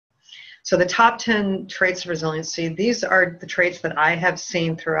So the top 10 traits of resiliency, these are the traits that I have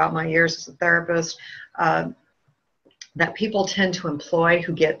seen throughout my years as a therapist, that people tend to employ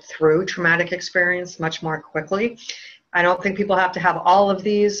who get through traumatic experience much more quickly. I don't think people have to have all of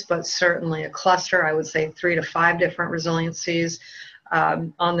these, but certainly a cluster, I would say 3 to 5 different resiliencies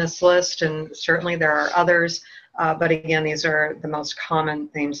on this list, and certainly there are others, but again, these are the most common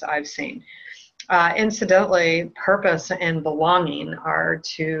themes I've seen. Incidentally, purpose and belonging are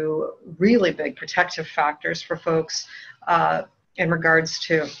two really big protective factors for folks in regards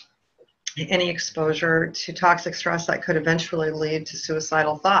to any exposure to toxic stress that could eventually lead to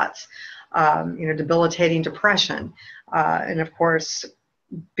suicidal thoughts, debilitating depression, and of course,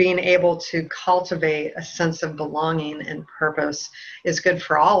 being able to cultivate a sense of belonging and purpose is good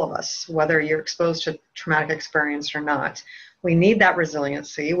for all of us, whether you're exposed to traumatic experience or not. We need that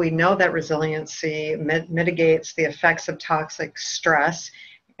resiliency. We know that resiliency mitigates the effects of toxic stress,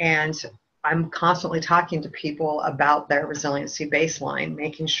 and I'm constantly talking to people about their resiliency baseline,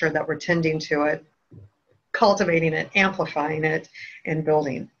 making sure that we're tending to it, cultivating it, amplifying it, and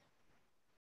building